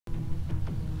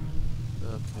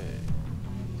Okay.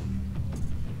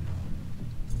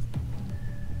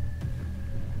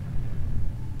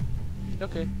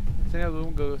 Okay. I think I'm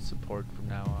gonna go with support from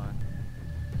now on.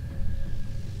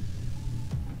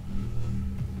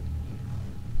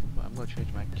 But I'm gonna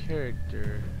change my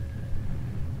character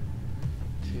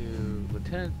to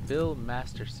Lieutenant Bill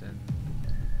Masterson.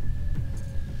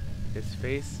 His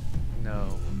face?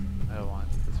 No. I don't want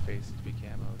his face to be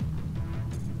camoed.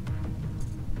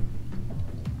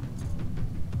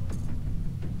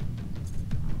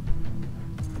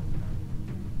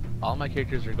 All my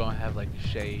characters are gonna have like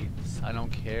shades. I don't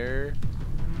care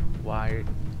why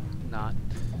not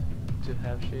to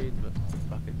have shades, but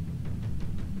fuck it.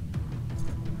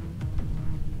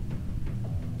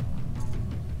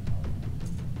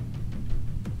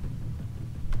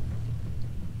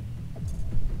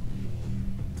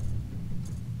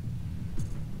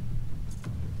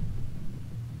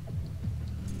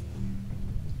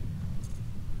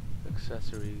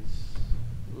 Accessories.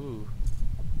 Ooh.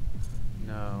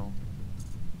 No.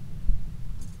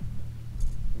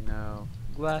 No.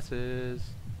 Glasses.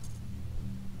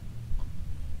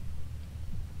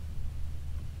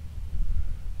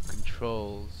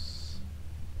 Controls.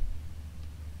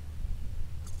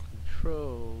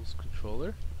 Controls.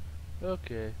 Controller?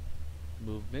 Okay.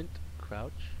 Movement.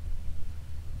 Crouch.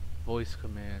 Voice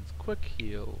commands. Quick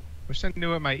heal. Wish I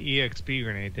knew what my EXP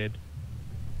grenade did.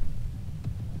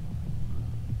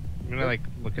 I'm gonna like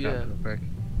look it up real quick.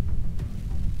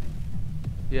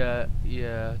 Yeah,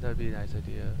 that'd be a nice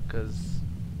idea, because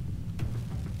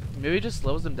maybe it just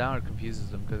slows them down or confuses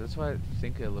them, because that's what I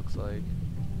think it looks like.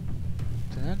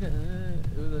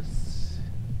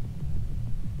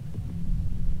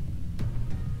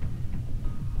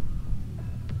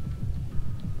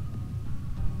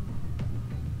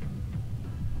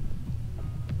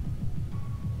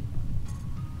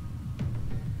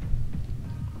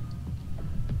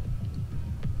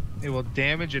 It will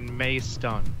damage and may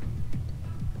stun.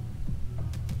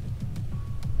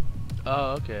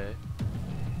 Oh, okay.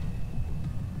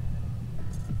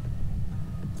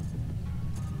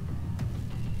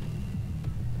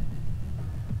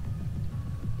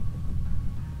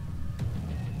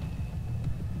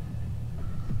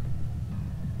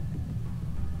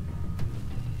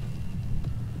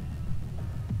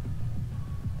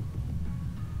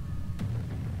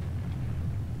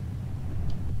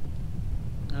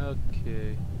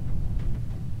 Okay.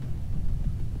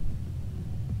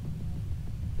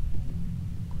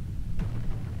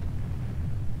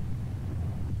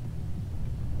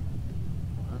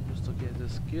 I'm just looking at the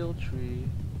skill tree.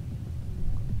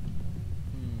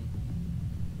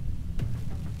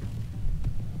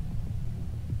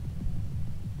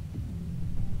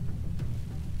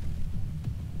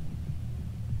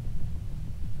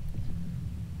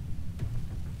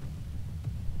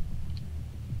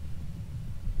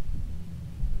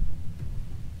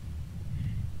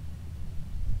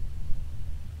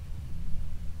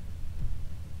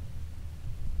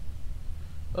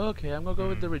 Okay, I'm gonna go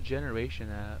with the regeneration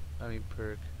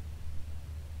perk.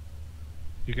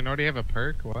 You can already have a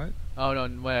perk? What? Oh no,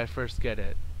 when I first get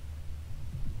it.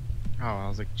 Oh, I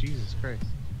was like, Jesus Christ.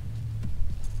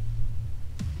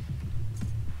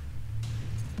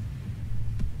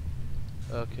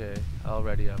 Okay, all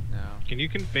ready up now. Can you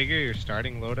configure your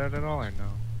starting loadout at all or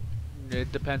no?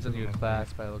 It depends on your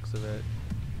class by the looks of it.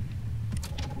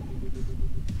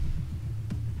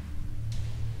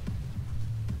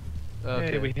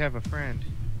 Okay. Hey, we have a friend.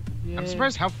 Yay. I'm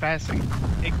surprised how fast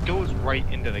it goes right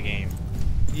into the game.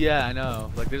 Yeah, I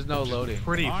know. Like, there's no loading.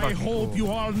 Pretty I fucking hope cool.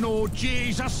 you all know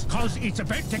Jesus, cause it's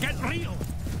about to get real.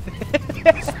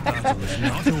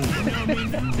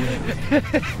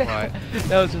 What?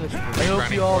 That was just, I hope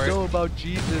running you all for it? know about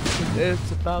Jesus, cause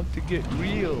it's about to get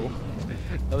real.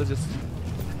 That was just...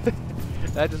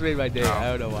 that just made my day. Oh.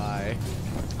 I don't know why.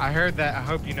 I heard that. I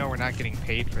hope you know we're not getting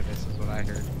paid for this is what I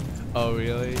heard. Oh,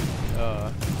 really?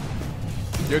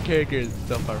 Your character is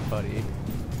so far funny.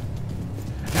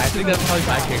 I think that's probably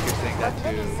my character saying that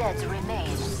too.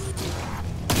 Remain.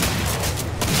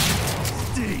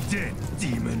 Stay dead,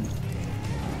 demon.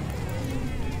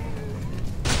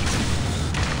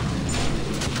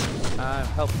 I'm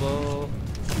helpful.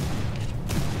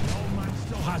 No man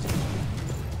still has it.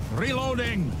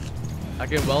 Reloading. I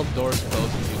can weld doors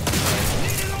closed and use them.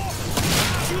 Need it off.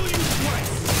 Kill you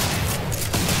twice.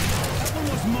 That one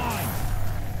was mine.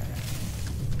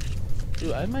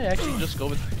 Dude, I might actually just go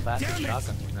with the classic Damn it.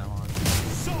 shotgun from now on.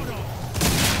 Soda.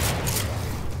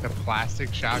 The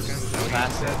plastic shotgun? Is that what you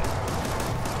Classic. said?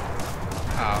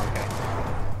 Oh, okay.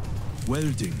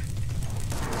 Welding.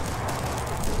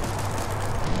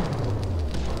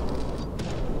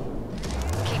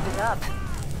 up.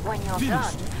 When you're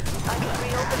done, I can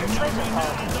reopen the treasure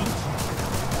pod.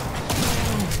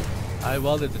 I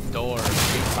welded the door. Are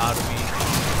you proud of me?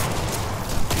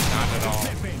 Not at all.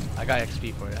 I got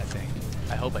XP for it, I think.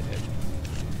 I hope I did.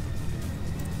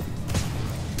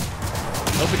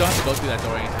 Hope we don't have to go through that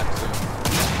door anytime soon.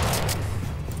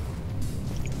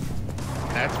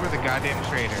 That's where the goddamn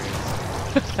traitor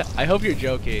is. I hope you're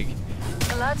joking.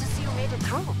 Glad to see you made it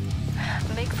through.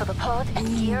 Make for the pod and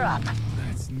gear up.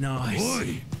 That's nice.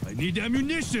 Boy, I need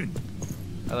ammunition.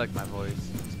 I like my voice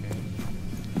in this game.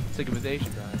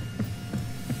 Synchronization time.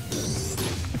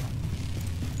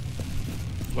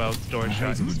 Well, it's door I shut hate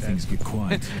it when instead. things get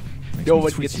quiet. Makes No me one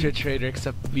gets twitchy. your trader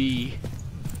except me.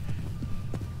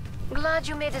 Glad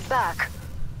you made it back.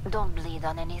 Don't bleed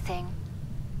on anything.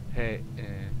 Hey,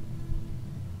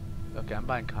 okay, I'm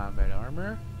buying combat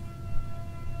armor.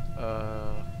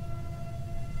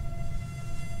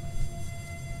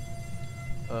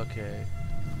 Okay,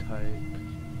 type.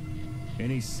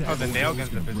 Any Oh, the nail gun's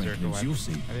a gonna berserker weapon. you'll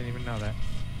see. I didn't even know that.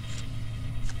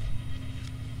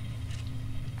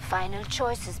 Final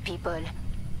choices, people.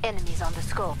 Enemies on the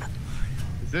scope.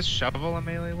 Is this shovel a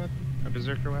melee weapon? A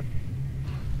berserker weapon?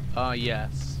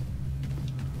 Yes.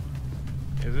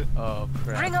 Is it? Oh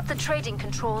crap. Bring up the trading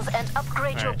controls and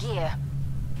upgrade your Alright.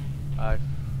 gear.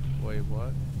 Wait,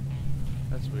 what?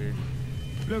 That's weird.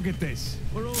 Look at this.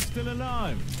 We're all still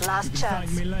alive. Last You can chance.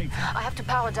 thank me later. I have to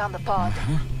power down the pod.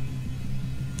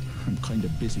 I'm kind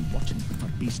of busy watching for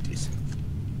beasties.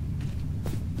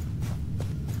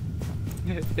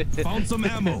 Found some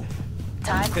ammo.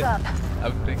 Time's up.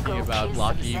 I'm thinking Go about kill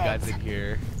locking some you guys Zeds. in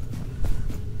here.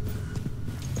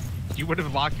 You would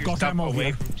have locked Got yourself ammo away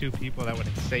here. from two people that would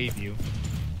have saved you.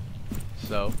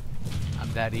 So,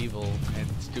 I'm that evil and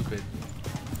stupid.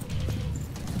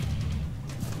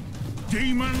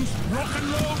 Demons, rock and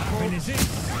roll. Finish it.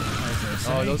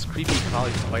 Oh, those creepy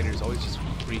crawly spiders always just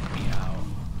freak me out.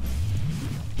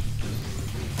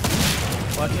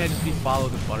 Why can't I just be follow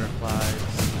the butterflies?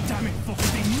 Damn it,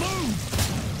 fucking move!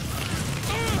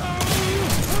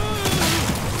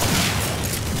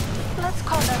 Let's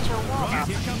call that your warm-up.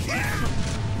 Here comes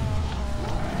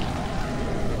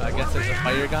I guess there's a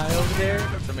fire guy over there.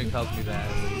 Something tells me that.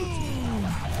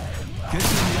 Get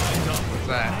them lined up. What's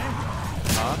that?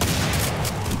 Huh?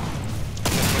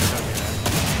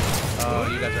 Oh,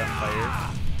 you guys are on fire.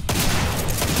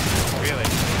 Really?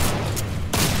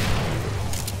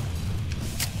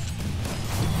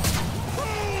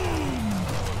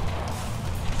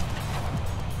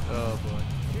 Oh boy.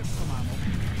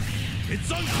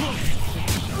 It's uncloaked.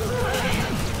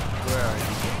 Where are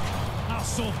you? I'll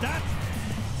sort that.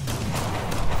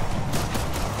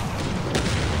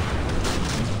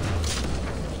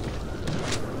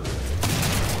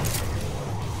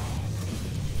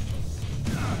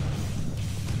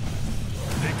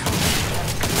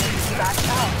 Watch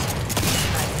out.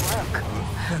 Nice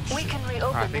work. We can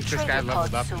Oh, I reopen the think this guy trading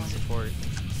leveled pod up soon. in support.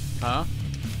 Huh?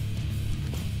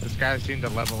 This guy seemed to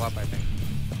level up, I think.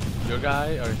 Your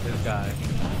guy or his guy?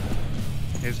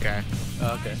 His guy.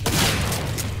 Oh, okay.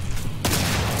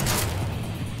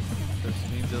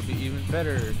 This means they'll be even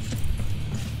better.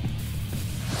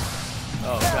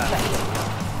 Oh god.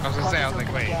 I was gonna say, I was Pod is like,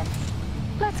 open wait. again.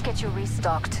 Let's get you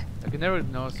restocked. I can never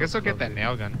know. Guess I'll get that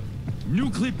nail gun.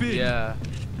 New clip in. Yeah.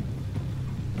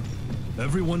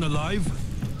 Everyone alive?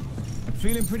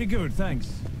 Feeling pretty good,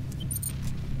 thanks.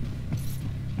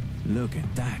 Look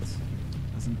at that.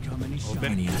 Doesn't come any Open.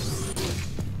 shinier.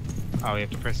 Oh, you have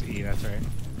to press E, that's right.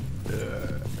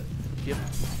 Yep.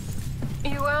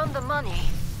 You earned the money.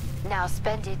 Now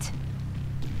spend it.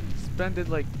 Spend it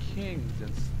like kings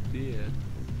instead.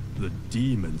 The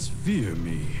demons fear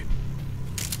me.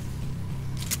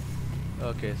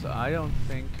 Okay, so I don't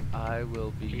think I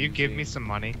will be. Can you give me using- some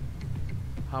money?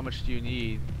 How much do you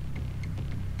need?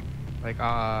 Like,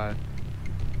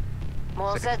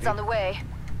 More 60. Zeds on the way.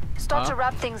 Start Huh? to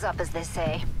wrap things up, as they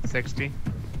say. 60?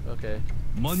 Okay.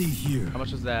 Money here. How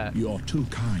much was that? You're too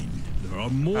kind. There are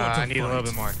more to I need a little fight.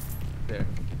 bit more. There.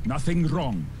 Nothing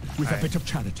wrong with a Alright. bit of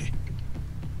charity.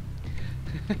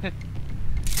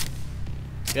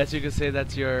 Guess you could say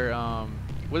that's your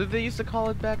what did they used to call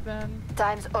it back then?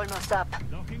 Time's almost up.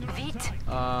 Knocking around Vite.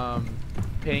 tight.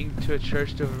 Paying to a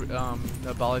church to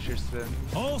abolish your sin.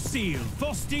 All sealed.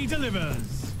 Fosti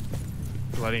delivers.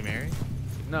 Bloody Mary?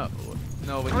 No,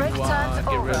 no, when Break you time's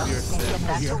get over. rid of your Get sin.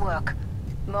 back to work.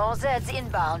 More Zeds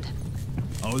inbound.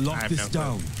 I'll I lock have this no clue,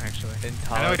 down. actually.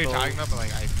 Intolerable. I know what you're talking about, but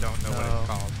like, I don't know what No. it's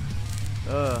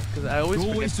called. Cause I always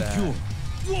Doorway forget that. secure.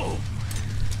 Whoa!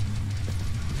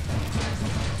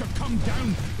 To come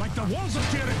down like the walls of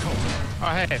Jericho.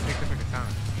 Oh, hey, I picked up a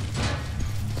katana.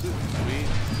 Sweet.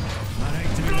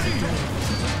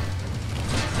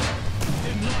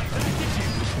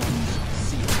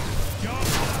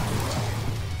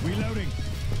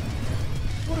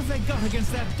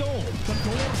 against that door. The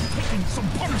door's taking some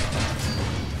punishment.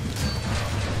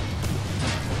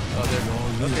 Oh,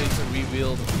 they're okay. So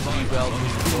rebuild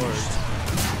these doors.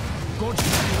 Good.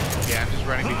 Yeah, I'm just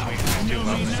running between these two Know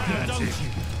me levels. now, don't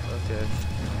you? Okay.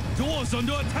 Door's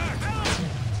under attack.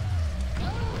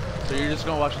 So you're just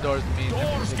gonna watch the doors and me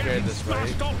Door's take care of getting this, right?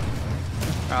 smashed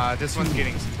up. This one's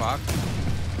getting fucked,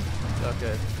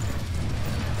 Okay.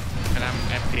 and I'm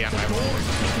empty on my Door's weapon.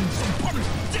 taking some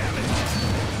punishment. Damn it.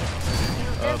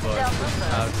 You Oh did boy. down Out first,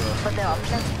 go. but there are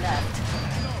plenty left.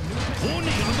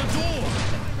 Warning on the door.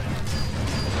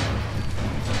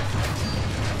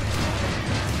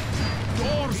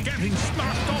 Door's getting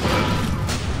smashed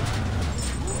up.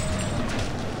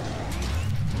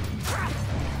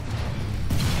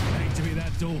 Hate to be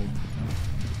that door.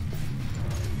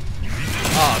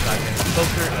 Oh god damn it.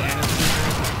 Poker and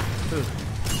a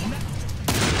speaker.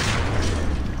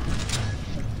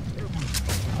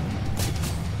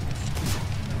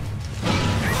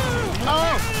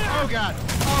 Oh god!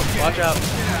 Okay. Watch out.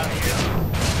 Get out of here.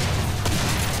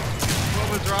 What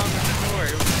was wrong with the door?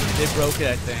 It was They broke it,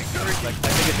 I think. Like,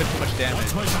 I think it took too much damage.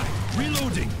 Watch my back.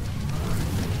 Reloading.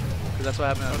 Because that's what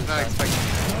happened I at was the not time. expecting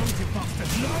that. No, you bastard.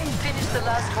 No. Finish the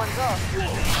last ones off, so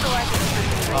I can bring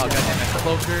Oh god damn it.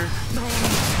 Cloaker.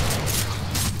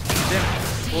 Damn it.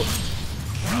 Well,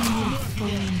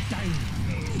 Going down.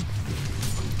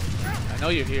 I know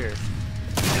you're here.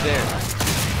 You're there.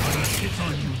 Get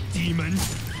on, you demon.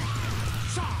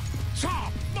 Chop!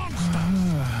 Chop!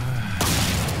 Monster!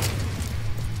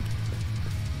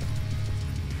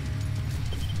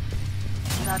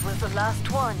 That was the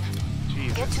last one.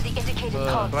 Jesus. Get to the indicated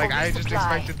pod Like for I just resupply.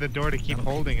 expected the door to keep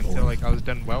holding until like I was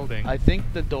done welding. I think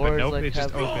the But doors nope, like it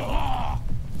just have... opened.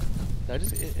 Did I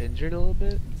just get injured a little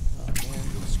bit? Oh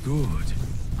man. Looks good.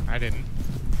 I didn't.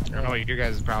 I don't know what your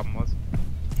guys' problem was.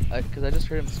 Because I just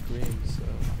heard him scream, so...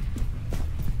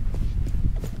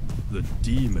 The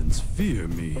demons fear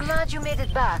me. Glad you made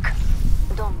it back.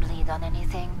 Don't bleed on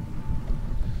anything.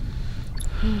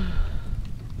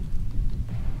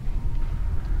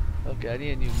 Okay, I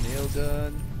need a new nail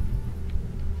gun.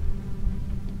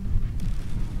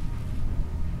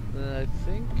 Then I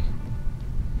think...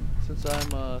 Since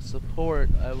I'm a support,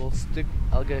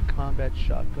 I'll get a combat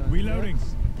shotgun. Reloading.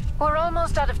 next. We're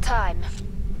almost out of time.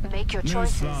 Make your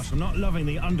choices. Newsflash, I'm not loving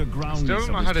the underground. Still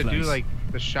don't know how to do like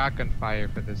the shotgun fire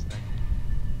for this thing.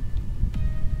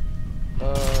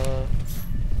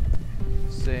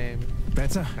 Same.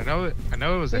 Better. I know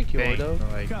it was Thank a you, thing. Ordo.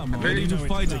 But, like, Come I on, figured- ready to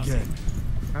fight again.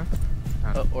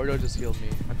 Huh? Ordo just healed me.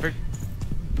 I figured-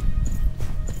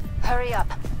 Hurry up.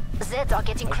 Zeds are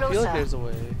getting I closer. feel like there's a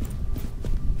way.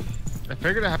 I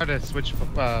figured out how to switch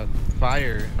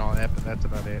fire and all that, but that's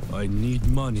about it. I need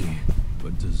money,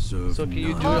 but deserve So can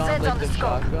you do it All on Zeds like on the the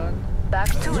scope. shotgun? Back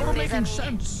to You're it, mes making amis.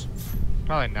 sense.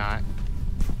 Probably not.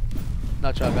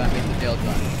 Not shotgun, I mean the nail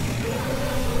gun.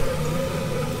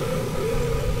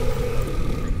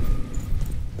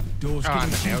 Doors Oh, on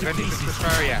getting the nail to gun you can switch pieces.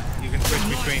 fire? Yeah. You can switch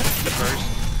between the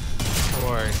burst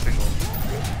or single.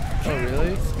 Oh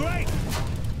really? Great.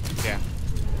 Yeah.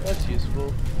 That's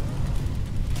useful.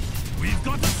 We've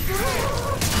got the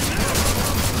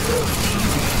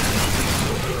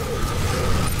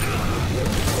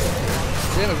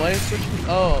Damn it, why did it switch me?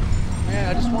 Oh, man,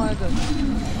 I just wanted a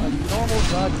normal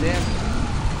goddamn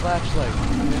flashlight.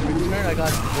 In return, I got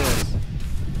this.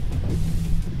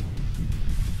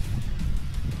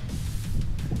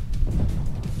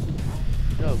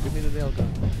 No, give me the nail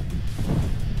gun.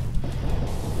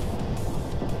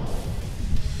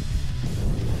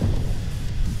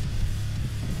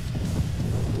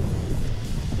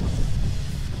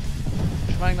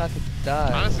 I'm trying not to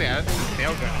die. Honestly, I think this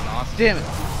nail gun is awesome. Damn it.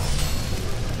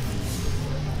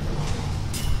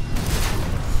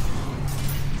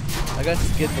 I got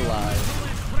skinned alive.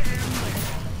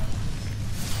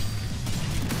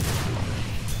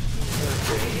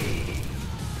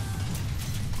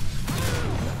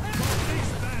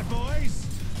 bad boys.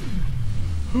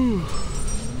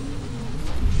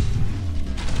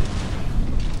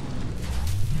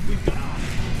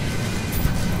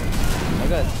 I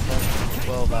got 10,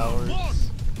 12 hours.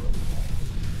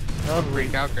 Oh,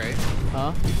 freak out, great.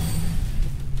 Huh?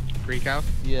 Freak out.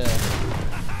 Yeah.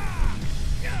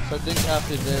 So I think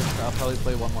after this, I'll probably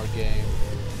play one more game.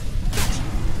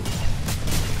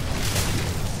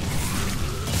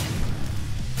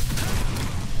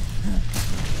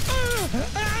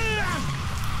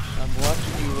 I'm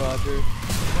watching you, Roger.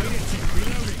 Wait a tick,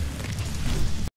 reloading.